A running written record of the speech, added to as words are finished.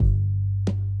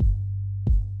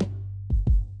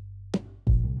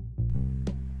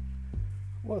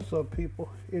What's up, people?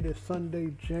 It is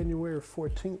Sunday, January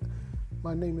 14th.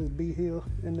 My name is B Hill,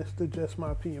 and this is the Just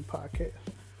My Opinion podcast.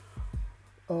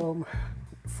 Um,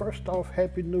 First off,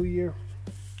 Happy New Year.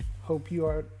 Hope you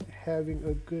are having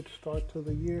a good start to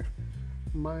the year.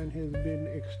 Mine has been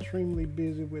extremely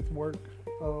busy with work.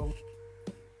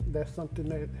 That's something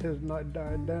that has not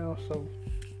died down, so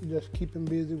just keeping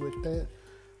busy with that.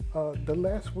 The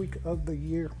last week of the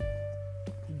year,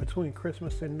 between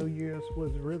Christmas and New Year's,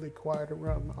 was really quiet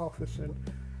around the office, and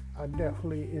I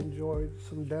definitely enjoyed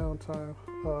some downtime.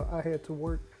 I had to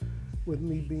work. With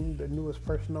me being the newest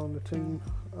person on the team,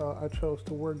 I chose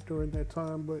to work during that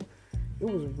time, but it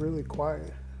was really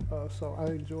quiet, so I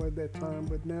enjoyed that time.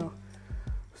 But now,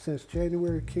 since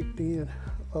January kicked in,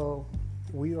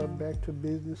 we are back to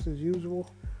business as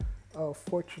usual.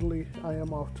 Fortunately, I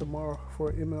am off tomorrow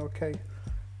for MLK,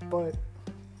 but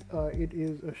it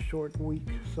is a short week,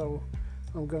 so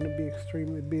I'm going to be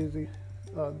extremely busy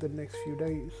the next few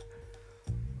days.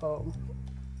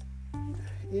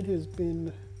 It has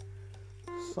been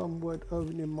somewhat of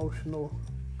an emotional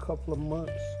couple of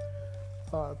months.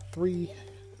 Three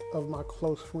of my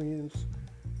close friends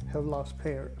have lost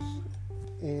parents,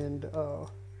 and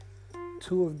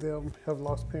two of them have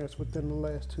lost parents within the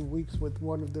last 2 weeks, with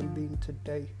one of them being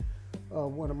today.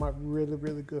 One of my really,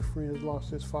 really good friends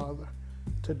lost his father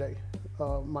today.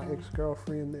 My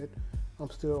ex-girlfriend that I'm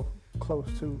still close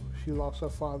to, she lost her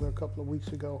father a couple of weeks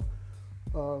ago.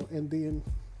 And then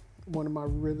one of my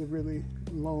really, really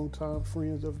long-time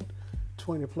friends of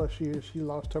 20 plus years, she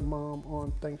lost her mom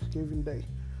on Thanksgiving Day.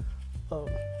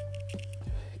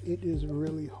 It is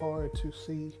really hard to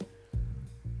see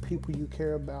people you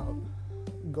care about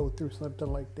go through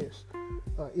something like this.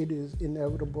 It is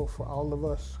inevitable for all of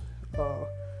us.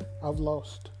 I've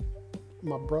lost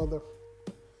my brother,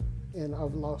 and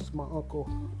I've lost my uncle,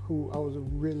 who I was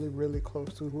really, really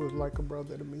close to, who was like a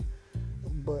brother to me.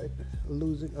 But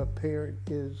losing a parent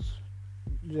is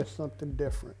just something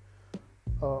different.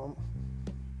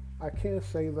 I can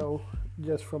say, though,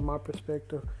 just from my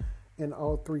perspective, in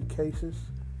all three cases,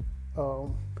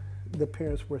 the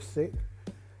parents were sick,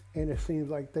 and it seems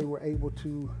like they were able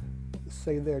to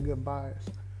say their goodbyes,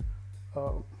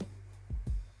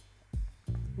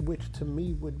 which to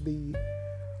me would be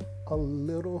a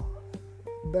little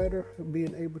better,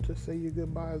 being able to say your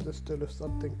goodbyes instead of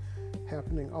something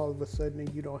happening all of a sudden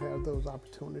and you don't have those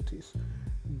opportunities.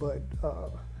 But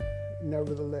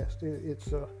nevertheless,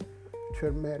 it's a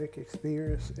traumatic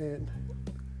experience, and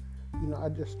I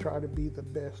just try to be the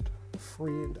best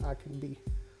friend I can be.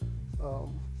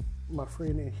 My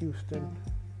friend in Houston,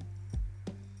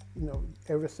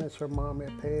 ever since her mom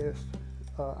had passed,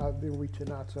 I've been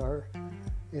reaching out to her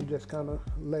and just kind of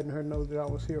letting her know that I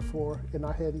was here for her, and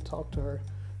I hadn't talked to her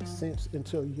since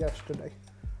until yesterday.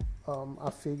 I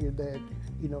figured that,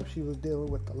 she was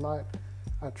dealing with a lot.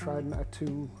 I tried not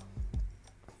to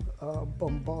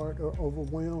bombard or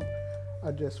overwhelm.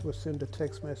 I just would send a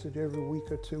text message every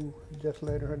week or two, just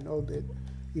letting her know that,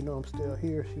 I'm still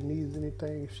here. If she needs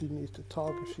anything, if she needs to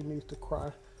talk, if she needs to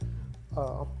cry,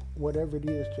 whatever it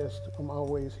is, just I'm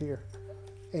always here.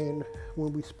 And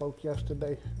when we spoke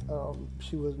yesterday,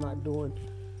 she was not doing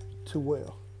too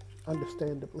well,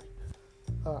 understandably.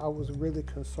 I was really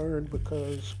concerned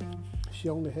because she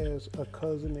only has a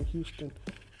cousin in Houston,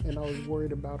 and I was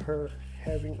worried about her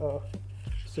having a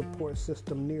support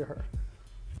system near her.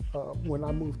 When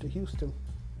I moved to Houston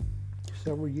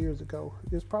several years ago,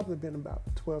 it's probably been about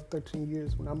 12, 13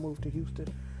 years when I moved to Houston,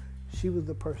 she was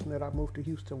the person that I moved to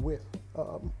Houston with.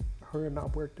 Her and I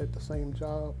worked at the same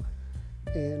job,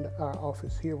 and our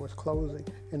office here was closing,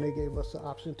 and they gave us the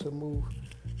option to move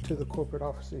to the corporate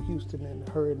office in Houston, and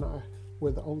her and I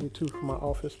were the only two from my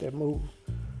office that moved.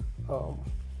 I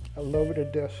love her to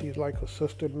death. She's like a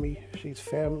sister to me. She's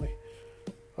family.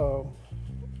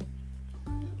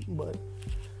 But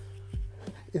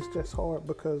it's just hard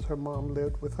because her mom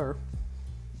lived with her,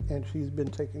 and she's been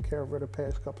taking care of her the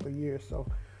past couple of years. So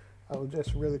I was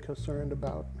just really concerned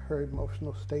about her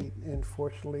emotional state, and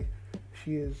fortunately,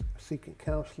 she is seeking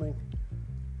counseling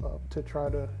to try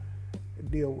to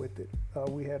deal with it.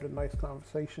 We had a nice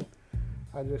conversation.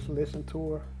 I just listened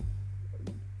to her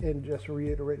and just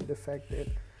reiterated the fact that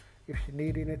if she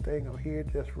needs anything, I'm here.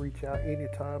 Just reach out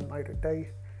anytime, night or day.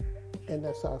 And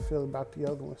that's how I feel about the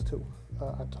other ones too.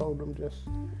 I told them just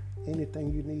anything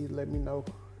you need, let me know.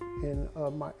 And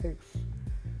my ex,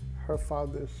 her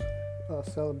father's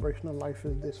celebration of life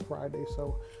is this Friday,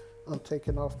 so I'm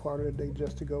taking off part of the day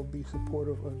just to go be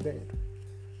supportive of that.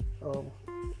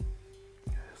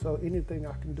 So anything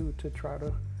I can do to try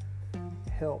to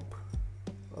help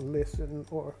listen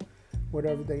or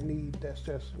whatever they need, that's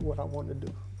just what I want to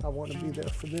do. I want to be there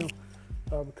for them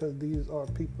because these are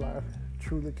people I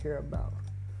truly care about.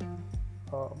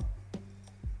 Um,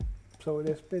 so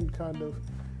it's been kind of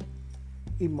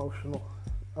emotional,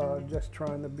 just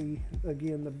trying to be,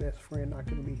 again, the best friend I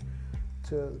can be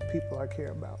to the people I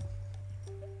care about.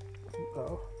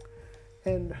 Uh,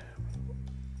 and,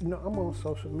 I'm on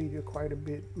social media quite a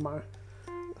bit. My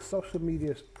social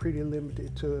media is pretty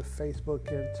limited to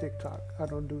Facebook and TikTok. I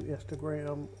don't do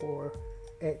Instagram or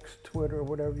X, Twitter, or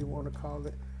whatever you want to call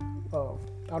it.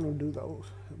 I don't do those,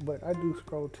 but I do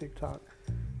scroll TikTok,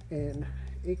 and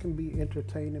it can be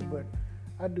entertaining, but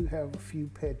I do have a few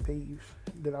pet peeves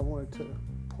that I wanted to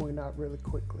point out really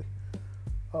quickly.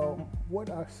 What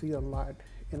I see a lot,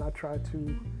 and I try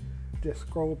to just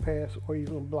scroll past or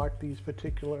even block these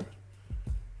particular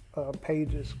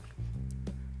pages.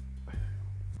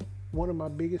 One of my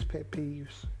biggest pet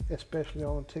peeves, especially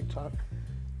on TikTok,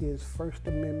 is First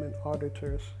Amendment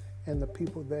auditors and the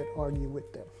people that argue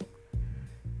with them.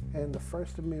 And the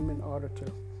First Amendment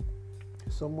auditor,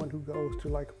 someone who goes to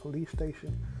like a police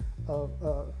station,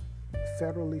 a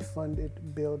federally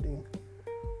funded building,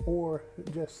 or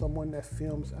just someone that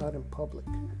films out in public.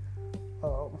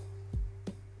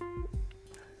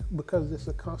 Because it's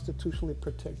a constitutionally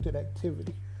protected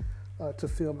activity to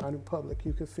film out in public.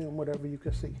 You can film whatever you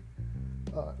can see.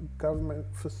 Government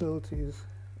facilities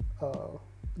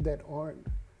that aren't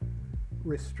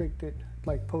restricted,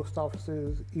 like post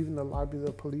offices, even the lobby of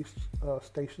the police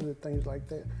stations and things like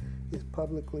that, is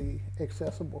publicly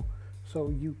accessible. So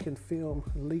you can film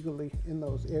legally in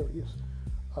those areas.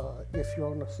 If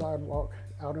you're on the sidewalk,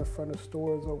 out in front of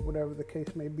stores or whatever the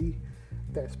case may be,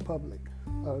 that's public,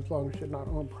 as long as you're not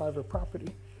on private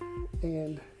property.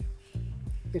 And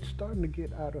it's starting to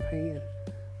get out of hand,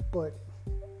 but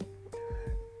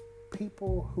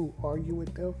people who argue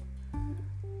with them,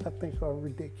 I think, are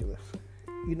ridiculous.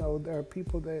 There are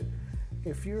people that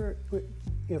if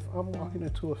I'm walking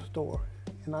into a store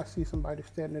and I see somebody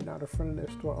standing out in front of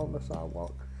that store on the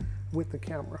sidewalk with the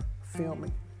camera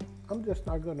filming, I'm just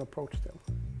not going to approach them.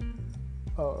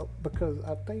 Because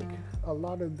I think a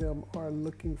lot of them are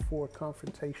looking for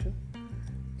confrontation,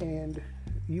 and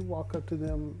you walk up to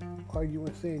them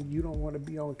arguing, saying you don't want to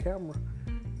be on camera,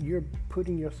 you're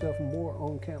putting yourself more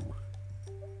on camera.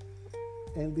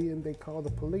 And then they call the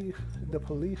police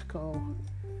come,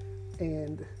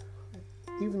 and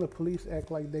even the police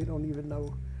act like they don't even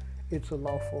know it's a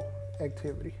lawful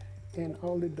activity. And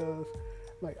all it does,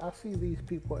 like, I see these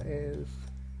people as,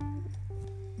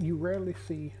 you rarely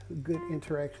see good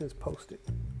interactions posted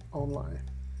online,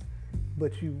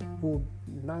 but you will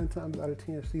 9 times out of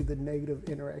 10 see the negative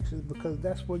interactions, because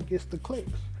that's what gets the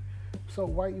clicks. So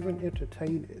why even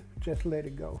entertain it? Just let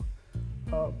it go.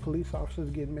 Police officers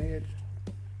get mad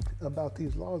about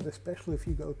these laws, especially if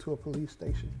you go to a police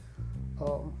station.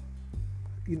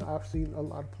 I've seen a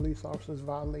lot of police officers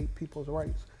violate people's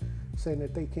rights, saying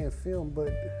that they can't film,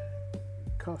 but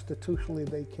constitutionally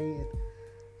they can.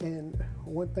 And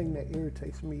one thing that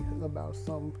irritates me about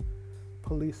some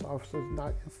police officers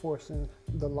not enforcing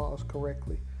the laws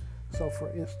correctly. So for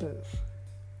instance,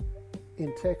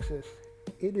 in Texas,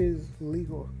 it is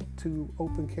legal to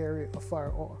open carry a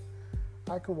firearm.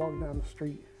 I can walk down the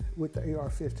street with the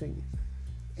AR-15,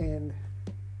 and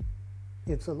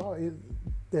it's a law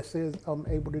that says I'm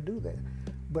able to do that.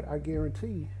 But I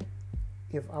guarantee,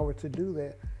 if I were to do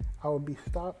that, I would be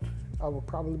stopped. I would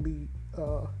probably be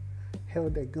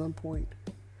held at gunpoint.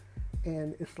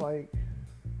 And it's like,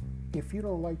 if you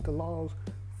don't like the laws,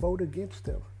 vote against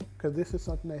them, because this is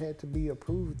something that had to be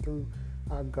approved through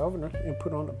our governor and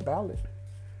put on a ballot.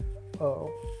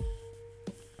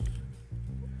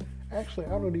 Actually, I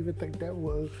don't even think that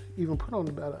was even put on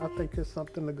the ballot. I think it's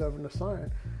something the governor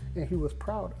signed, and he was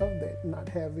proud of that, not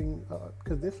having,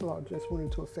 because this law just went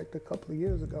into effect a couple of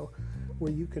years ago,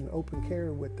 where you can open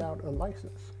carry without a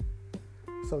license.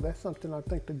 So that's something I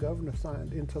think the governor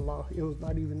signed into law. It was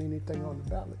not even anything on the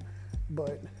ballot.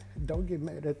 But don't get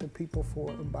mad at the people for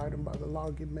abiding by the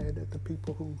law. Get mad at the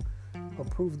people who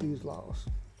approve these laws.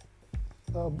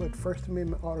 But First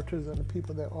Amendment auditors and the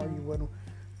people that argue with them,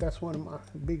 that's one of my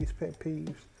biggest pet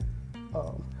peeves.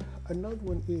 Another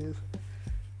one is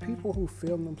people who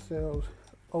film themselves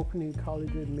opening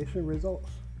college admission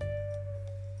results.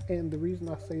 And the reason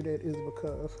I say that is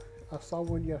because I saw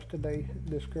one yesterday.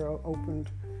 This girl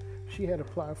she had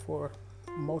applied for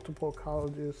multiple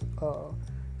colleges,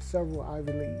 several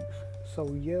Ivy Leagues.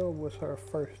 So Yale was her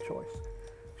first choice.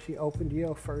 She opened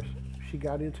Yale first. She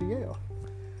got into Yale.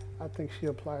 I think she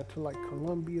applied to like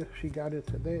Columbia. She got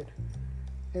into that.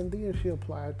 And then she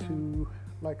applied to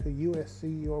like a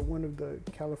USC or one of the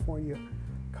California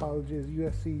colleges,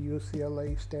 USC,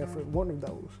 UCLA, Stanford, one of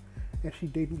those. And she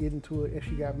didn't get into it and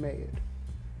she got mad.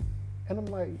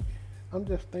 And I'm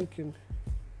just thinking,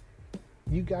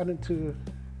 you got into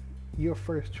your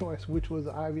first choice, which was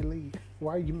Ivy League.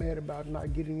 Why are you mad about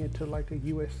not getting into like a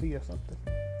USC or something?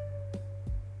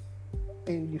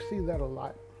 And you see that a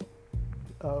lot.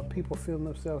 People feel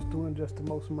themselves doing just the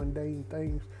most mundane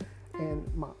things. And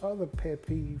my other pet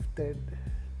peeve that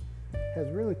has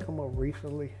really come up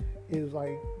recently is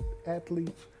like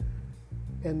athletes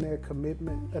and their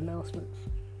commitment announcements.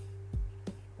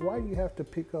 Why do you have to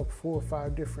pick up 4 or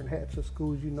 5 different hats of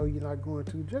schools you know you're not going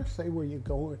to? Just say where you're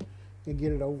going and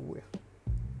get it over with.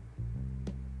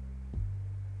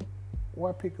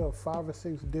 Why pick up 5 or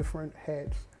 6 different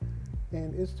hats?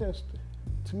 And it's just,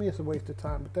 to me, it's a waste of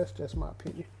time, but that's just my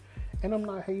opinion. And I'm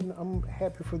not hating. I'm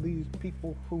happy for these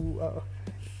people who,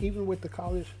 even with the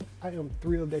college, I am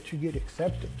thrilled that you get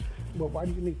accepted. But why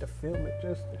do you need to film it?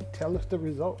 Just tell us the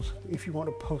results if you want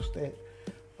to post that.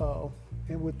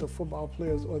 And with the football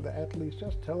players or the athletes,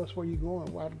 just tell us where you're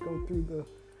going. Why go through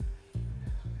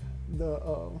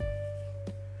the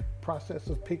process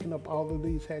of picking up all of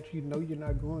these hats you know you're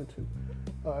not going to?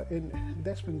 And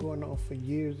that's been going on for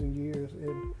years and years.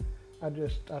 And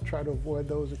I try to avoid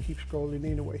those and keep scrolling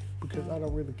anyway, because I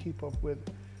don't really keep up with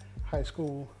high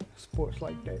school sports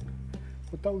like that.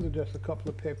 But those are just a couple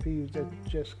of pet peeves that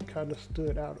just kind of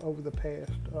stood out over the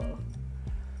past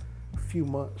few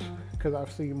months, because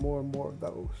I've seen more and more of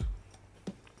those.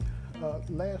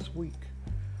 Last week,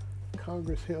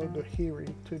 Congress held a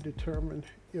hearing to determine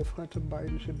if Hunter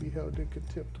Biden should be held in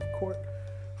contempt of court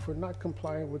for not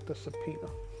complying with the subpoena.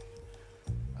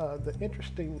 The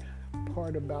interesting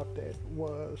part about that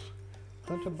was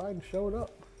Hunter Biden showed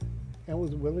up and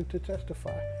was willing to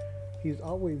testify. He's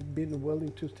always been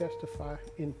willing to testify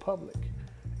in public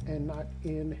and not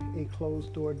in a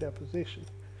closed-door deposition.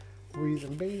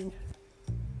 Reason being,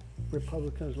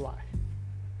 Republicans lie.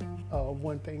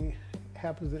 One thing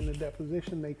happens in the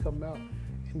deposition, they come out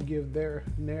and give their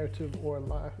narrative or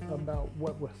lie about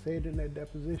what was said in that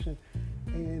deposition,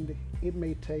 and it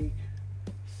may take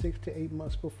 6 to 8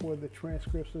 months before the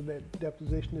transcripts of that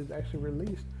deposition is actually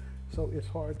released. So it's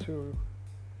hard to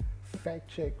fact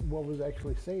check what was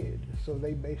actually said. So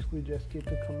they basically just get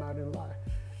to come out and lie.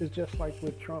 It's just like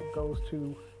when Trump goes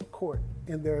to court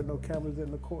and there are no cameras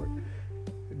in the court.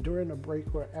 During a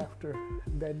break or after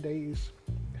that day's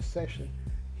session,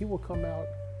 he will come out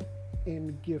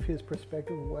and give his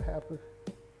perspective of what happened.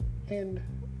 And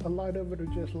a lot of it are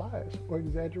just lies or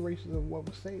exaggerations of what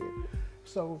was said.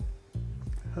 So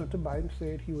Hunter Biden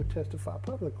said he would testify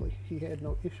publicly. He had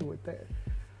no issue with that.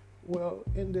 Well,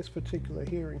 in this particular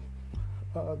hearing,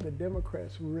 the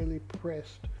Democrats really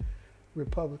pressed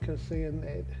Republicans, saying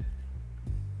that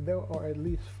there are at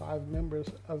least 5 members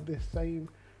of this same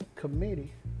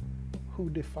committee who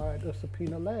defied a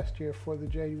subpoena last year for the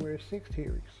January 6th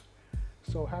hearings.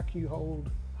 So how can you hold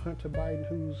Hunter Biden,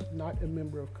 who's not a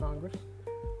member of Congress,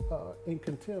 in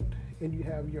contempt, and you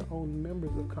have your own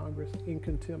members of Congress in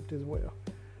contempt as well?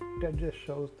 That just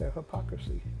shows their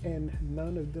hypocrisy. And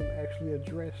none of them actually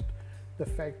addressed the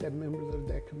fact that members of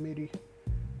that committee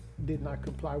did not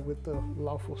comply with the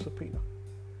lawful subpoena.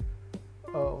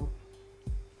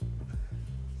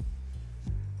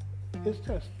 It's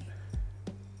just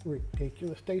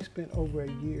ridiculous. They spent over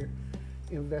a year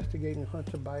investigating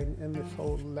Hunter Biden and this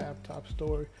whole laptop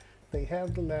story. They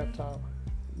have the laptop.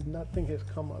 Nothing has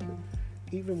come of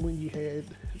it. Even when you had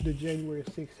the January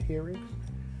 6th hearings,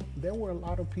 there were a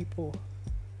lot of people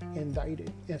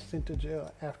indicted and sent to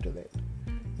jail after that.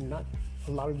 Not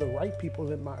a lot of the right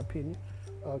people, in my opinion,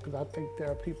 because I think there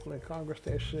are people in Congress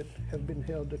that should have been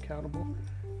held accountable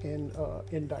and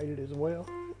indicted as well.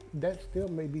 That still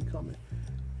may be coming.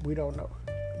 We don't know.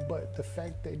 But the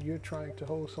fact that you're trying to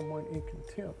hold someone in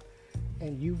contempt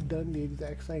and you've done the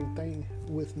exact same thing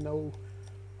with no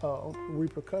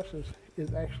repercussions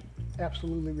is actually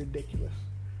absolutely ridiculous.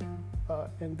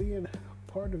 And then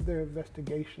part of their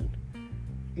investigation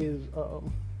is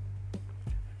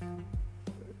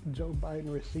Joe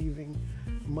Biden receiving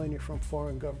money from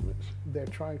foreign governments. They're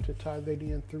trying to tie that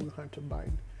in through Hunter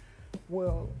Biden.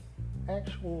 Well,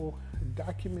 actual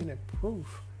documented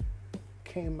proof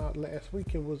came out last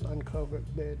week. It was uncovered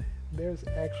that there's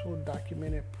actual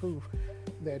documented proof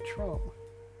that Trump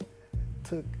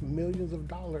took millions of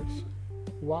dollars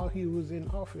while he was in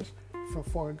office from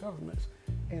foreign governments.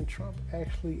 And Trump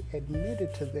actually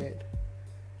admitted to that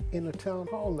in a town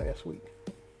hall last week.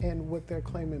 And what they're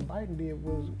claiming Biden did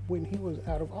was when he was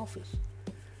out of office.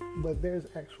 But there's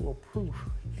actual proof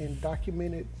and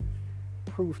documented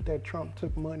proof that Trump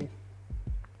took money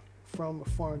from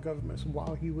foreign governments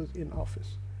while he was in office.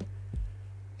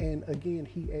 And again,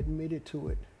 he admitted to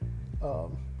it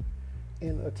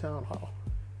in a town hall,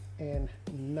 and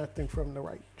nothing from the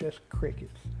right, just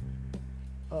crickets.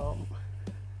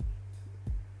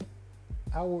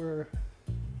 Our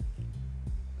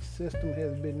system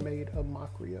has been made a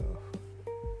mockery of.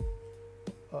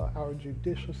 Our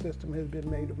judicial system has been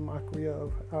made a mockery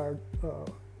of. Our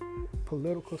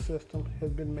political system has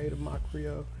been made a mockery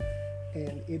of.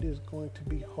 And it is going to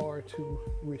be hard to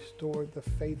restore the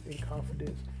faith and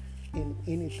confidence in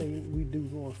anything we do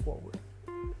going forward.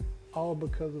 All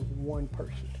because of one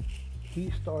person. He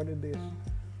started this,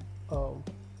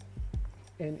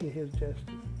 and it has just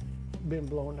been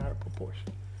blown out of proportion.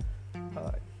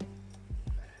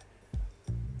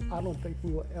 I don't think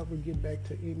we will ever get back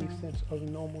to any sense of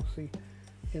normalcy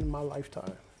in my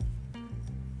lifetime.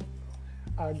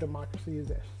 Our democracy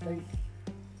is at stake,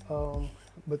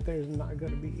 but there's not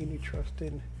going to be any trust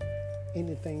in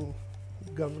anything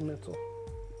governmental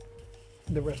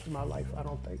the rest of my life, I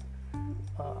don't think.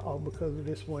 All because of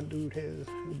this one dude has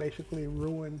basically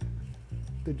ruined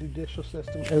the judicial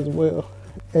system as well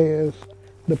as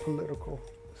the political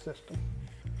system.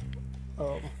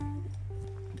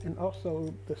 And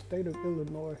also, the state of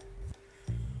Illinois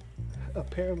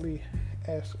apparently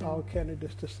asked all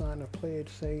candidates to sign a pledge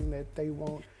saying that they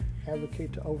won't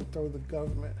advocate to overthrow the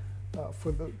government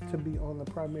to be on the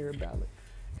primary ballot,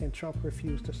 and Trump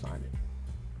refused to sign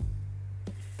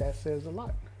it. That says a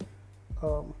lot.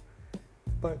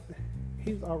 But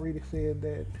he's already said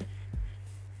that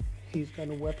he's going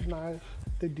to weaponize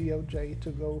the DOJ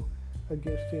to go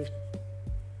against his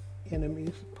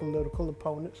enemies, political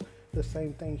opponents, the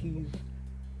same thing he's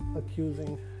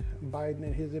accusing Biden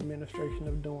and his administration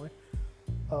of doing.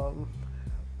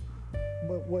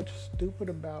 But what's stupid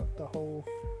about the whole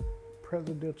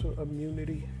presidential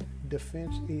immunity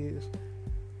defense is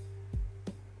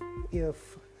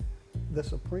if the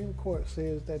Supreme Court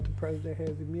says that the president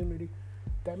has immunity,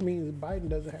 that means Biden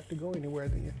doesn't have to go anywhere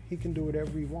then. He can do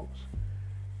whatever he wants.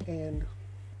 And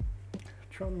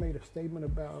Trump made a statement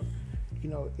about,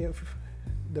 if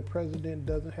the president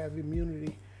doesn't have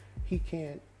immunity, he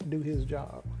can't do his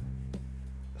job.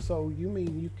 So you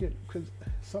mean you could, because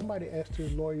somebody asked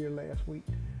his lawyer last week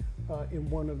in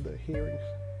one of the hearings,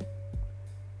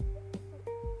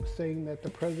 saying that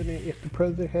if the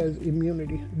president has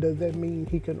immunity, does that mean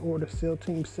he can order SEAL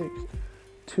Team 6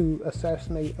 to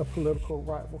assassinate a political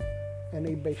rival? And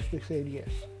they basically said yes.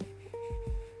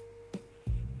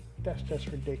 That's just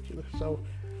ridiculous. So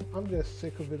I'm just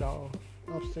sick of it all.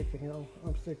 I'm sick of him.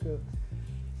 I'm sick of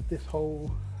this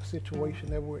whole situation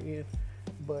that we're in.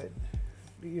 But,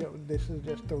 this is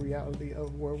just the reality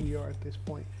of where we are at this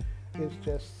point. It's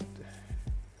just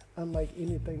unlike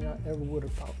anything I ever would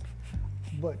have thought.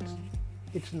 But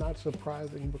it's not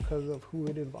surprising because of who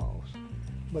it involves.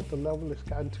 But the level it's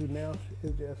gotten to now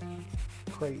is just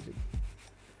crazy.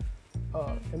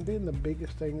 And then the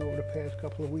biggest thing over the past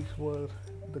couple of weeks was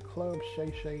the Club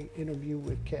Shay Shay interview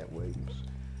with Cat Williams.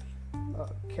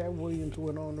 Cat Williams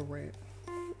went on a rant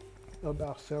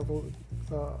about several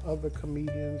other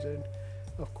comedians, and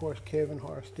of course Kevin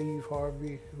Hart, Steve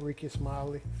Harvey, Ricky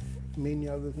Smiley, many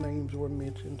other names were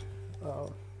mentioned.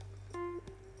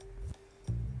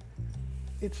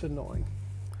 It's annoying.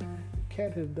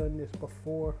 Cat has done this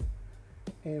before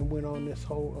and went on this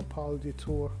whole apology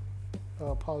tour,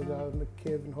 apologizing to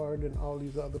Kevin Hart and all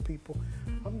these other people.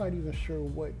 I'm not even sure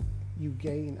what you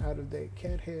gain out of that.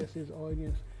 Cat has his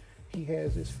audience. He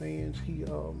has his fans. He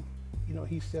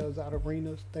sells out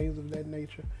arenas, things of that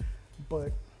nature.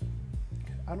 But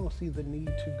I don't see the need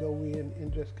to go in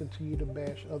and just continue to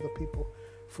bash other people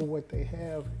for what they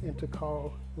have and to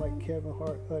call, like Kevin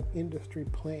Hart, an industry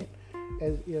plant,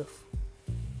 as if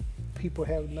people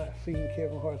have not seen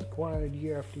Kevin Hart's grind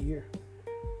year after year.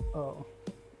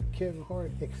 Kevin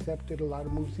Hart accepted a lot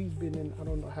of movies. He's been in I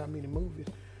don't know how many movies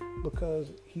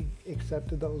because he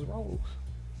accepted those roles.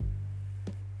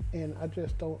 And I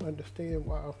just don't understand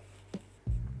why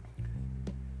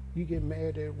you get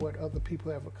mad at what other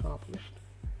people have accomplished.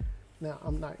 Now,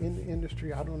 I'm not in the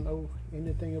industry. I don't know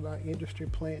anything about industry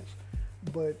plants.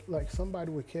 But like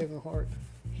somebody with Kevin Hart,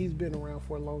 he's been around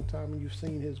for a long time and you've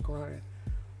seen his grind.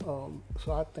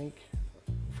 So I think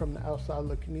from the outside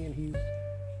looking in, he's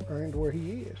earned where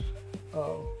he is.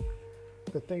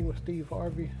 The thing with Steve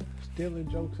Harvey,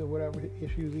 stealing jokes or whatever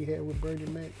issues he had with Bernie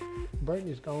Mac,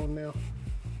 Bernie's gone now.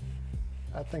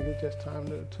 I think it's just time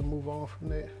to move on from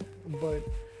that. But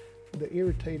the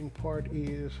irritating part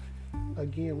is,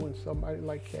 again, when somebody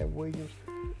like Cat Williams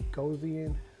goes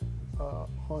in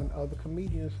on other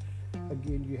comedians,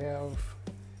 again, you have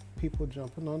people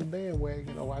jumping on the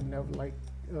bandwagon. Oh, I never liked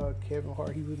Kevin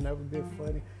Hart. He was never been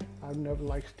funny. I've never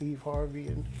liked Steve Harvey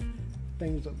and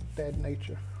things of that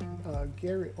nature.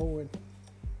 Gary Owen,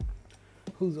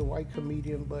 who's a white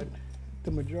comedian, but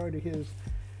the majority of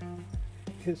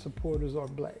his supporters are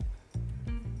black.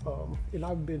 And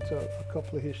I've been to a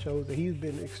couple of his shows, and he's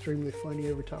been extremely funny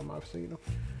every time I've seen him.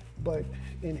 But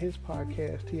in his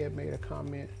podcast, he had made a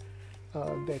comment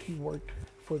that he worked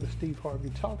for the Steve Harvey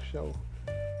talk show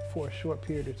for a short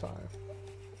period of time.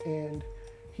 And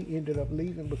he ended up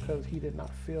leaving because he did not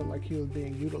feel like he was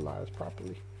being utilized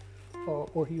properly,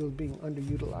 or he was being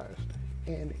underutilized.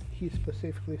 And he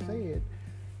specifically said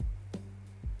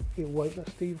it wasn't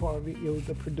Steve Harvey, it was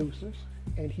the producers,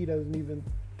 and he doesn't even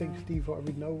think Steve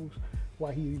Harvey knows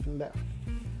why he even left.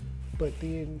 But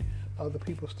then other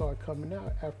people started coming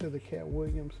out after the Cat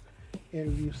Williams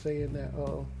interview saying that,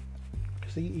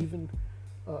 even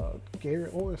Gary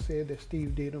Owen said that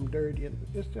Steve did him dirty, and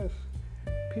it's just,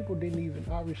 people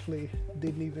obviously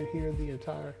didn't even hear the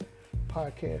entire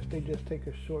podcast. They just take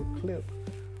a short clip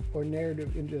or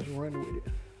narrative and just run with it.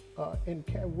 And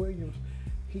Cat Williams,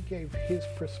 he gave his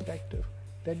perspective.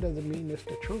 That doesn't mean it's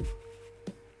the truth.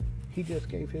 He just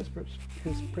gave his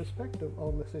perspective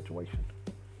on the situation.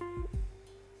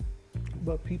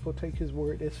 But people take his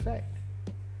word as fact.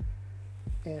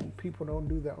 And people don't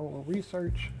do their own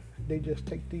research. They just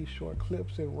take these short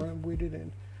clips and run with it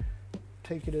and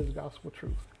take it as gospel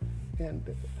truth. And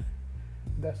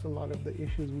that's a lot of the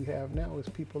issues we have now, is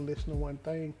people listen to one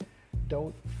thing,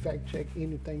 don't fact check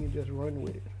anything, and just run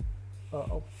with it.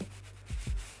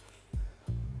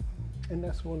 And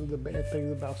that's one of the bad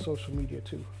things about social media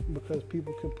too, because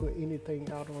people can put anything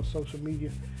out on social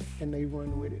media and they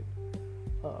run with it.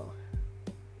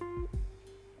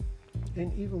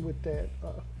 And even with that,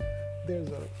 there's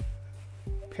a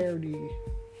parody,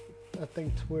 I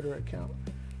think, Twitter account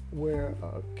where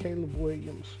Caleb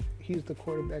Williams, he's the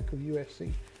quarterback of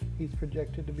USC. He's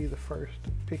projected to be the first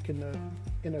pick in the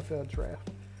NFL draft.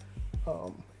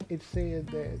 It said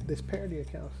that, this parody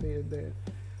account said that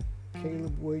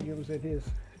Caleb Williams and his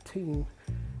team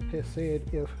has said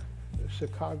if the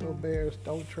Chicago Bears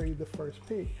don't trade the first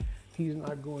pick, he's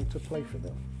not going to play for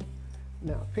them.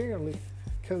 Now, apparently,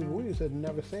 Caleb Williams had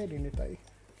never said anything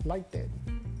like that,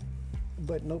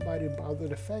 but nobody bothered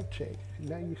to fact check.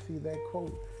 Now you see that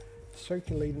quote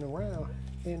circulating around,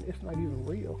 and it's not even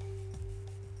real.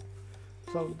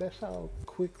 So that's how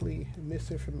quickly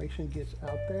misinformation gets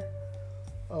out there,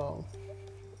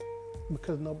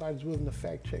 because nobody's willing to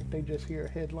fact check. They just hear a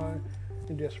headline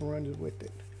and just run with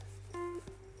it.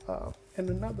 And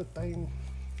another thing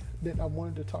that I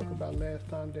wanted to talk about last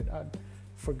time that I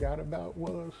forgot about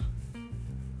was,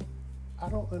 I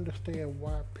don't understand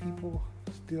why people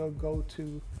still go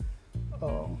to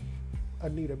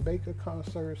Anita Baker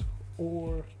concerts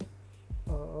or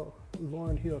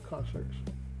Lauryn Hill concerts.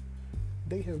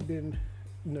 They have been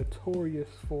notorious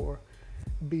for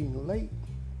being late,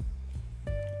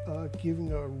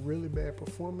 giving a really bad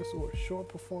performance or a short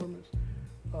performance.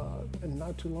 And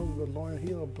not too long ago, Lauryn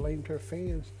Hill blamed her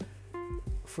fans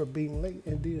for being late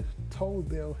and then told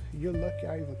them, "You're lucky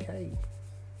I even came."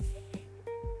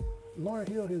 Lauryn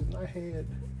Hill has not had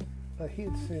a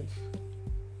hit since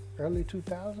early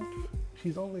 2000s.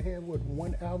 She's only had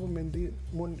one album, and then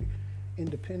one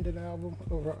independent album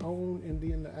of her own, and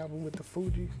then the album with the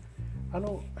Fugees.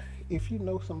 If you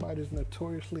know somebody's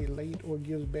notoriously late or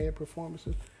gives bad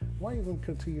performances, why even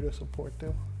continue to support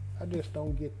them? I just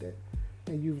don't get that.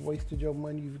 And you've wasted your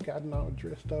money, you've gotten all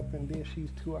dressed up, and then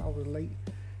she's 2 hours late,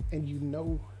 and you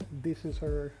know this is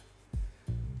her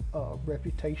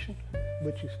reputation,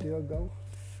 but you still go.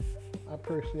 I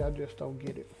just don't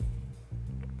get it.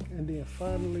 And then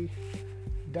finally,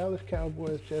 Dallas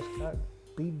Cowboys just got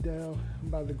beat down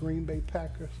by the Green Bay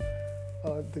Packers.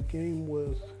 The game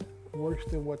was worse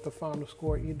than what the final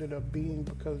score ended up being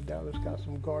because Dallas got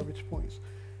some garbage points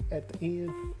at the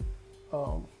end.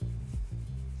 I'm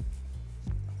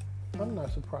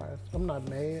not surprised. I'm not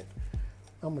mad.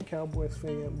 I'm a Cowboys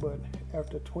fan, but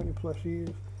after 20 plus years,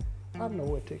 I know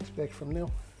what to expect from them.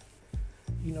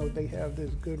 You know, they have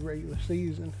this good regular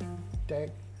season. Dak,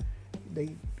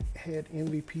 they had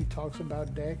MVP talks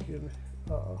about Dak, and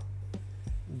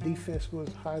defense was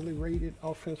highly rated,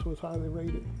 offense was highly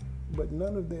rated, but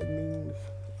none of that means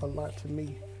a lot to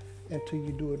me until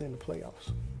you do it in the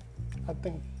playoffs. I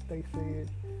think they said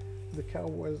the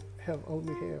Cowboys have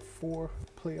only had 4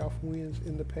 playoff wins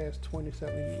in the past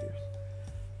 27 years.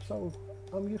 So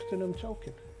I'm used to them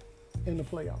choking in the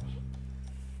playoffs.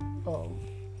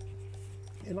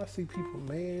 And I see people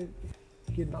mad,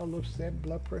 getting all upset,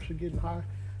 blood pressure getting high.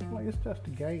 I'm like, it's just a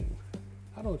game.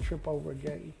 I don't trip over a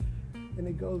game. And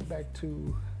it goes back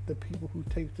to the people who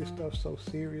take this stuff so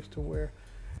serious to where,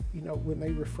 when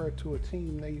they refer to a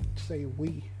team, they say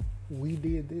we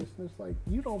did this. And it's like,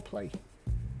 you don't play.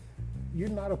 You're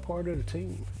not a part of the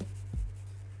team.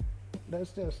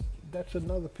 That's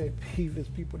another pet peeve is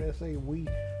people that say we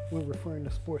when referring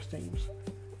to sports teams.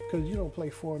 Because you don't play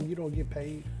for them. You don't get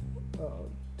paid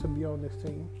to be on this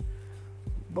team.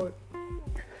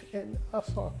 And I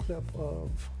saw a clip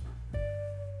of,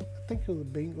 I think it was the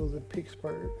Bengals and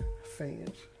Pittsburgh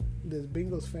fans. This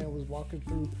Bengals fan was walking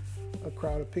through a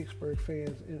crowd of Pittsburgh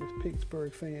fans, and this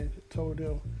Pittsburgh fan told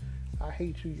him, "I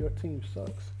hate you, your team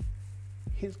sucks."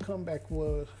 His comeback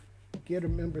was, "Get a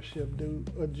membership,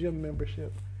 dude, a gym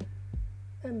membership."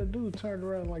 And the dude turned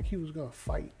around like he was gonna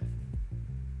fight.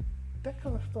 That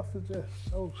kind of stuff is just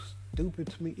so stupid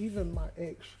to me. Even my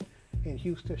ex in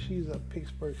Houston, she's a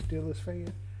Pittsburgh Steelers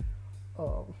fan.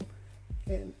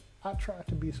 And I tried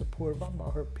to be supportive. I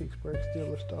bought her Pittsburgh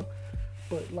Steelers stuff.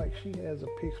 But like, she has a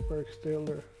Pittsburgh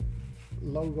Steelers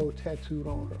logo tattooed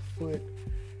on her foot.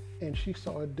 And she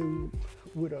saw a dude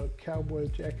with a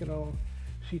Cowboys jacket on.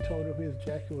 She told him his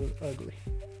jacket was ugly.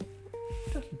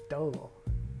 Just dumb.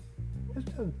 It's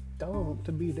just dumb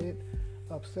to be that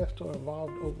obsessed or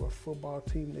involved over a football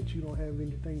team that you don't have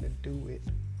anything to do with.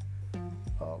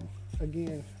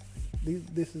 Again,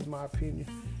 this is my opinion.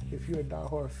 If you're a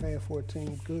diehard fan for a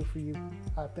team, good for you.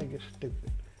 I think it's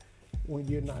stupid when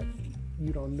you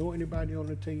don't know anybody on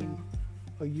the team,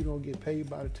 or you don't get paid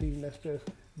by the team.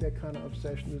 That kind of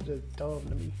obsession is just dumb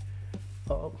to me.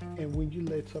 And when you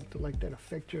let something like that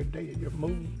affect your day and your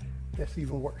mood, that's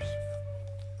even worse.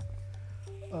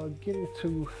 Getting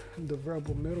to the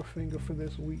verbal middle finger for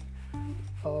this week,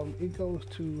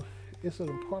 it's an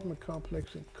apartment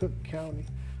complex in Cook County.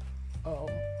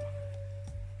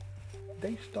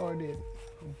 They started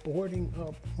boarding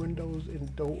up windows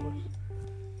and doors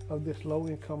of this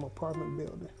low-income apartment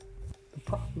building. The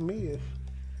problem is,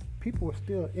 people were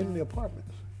still in the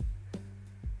apartments.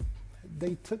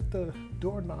 They took the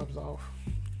doorknobs off,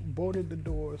 boarded the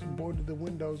doors, boarded the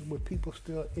windows with people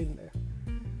still in there.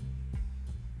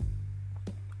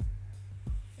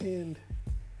 And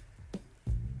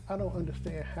I don't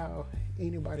understand how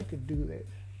anybody could do that.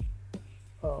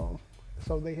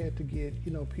 So they had to get,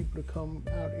 people to come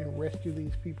out and rescue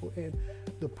these people. And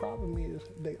the problem is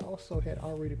they also had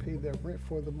already paid their rent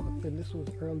for the month, and this was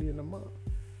early in the month.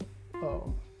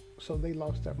 So they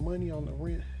lost their money on the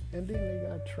rent, and then they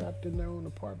got trapped in their own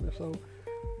apartment. So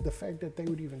the fact that they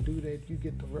would even do that, you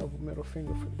get the rebel middle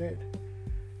finger for that.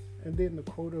 And then the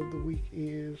quote of the week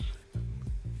is,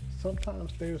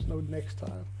 sometimes there's no next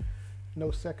time,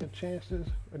 no second chances,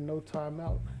 or no time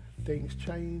out. Things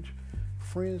change,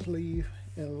 friends leave,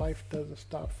 and life doesn't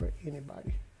stop for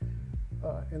anybody.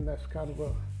 And that's kind of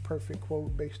a perfect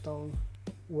quote based on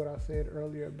what I said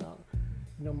earlier about,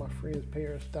 my friend's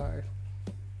parents died.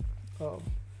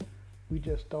 We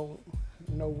just don't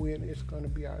know when it's going to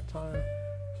be our time.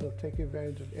 So take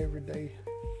advantage of every day.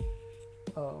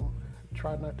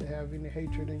 Try not to have any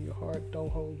hatred in your heart. Don't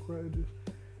hold grudges.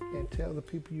 And tell the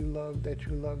people you love that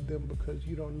you love them, because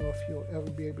you don't know if you'll ever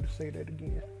be able to say that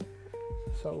again.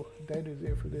 So that is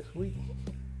it for this week.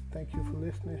 Thank you for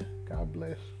listening. God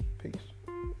bless. Peace.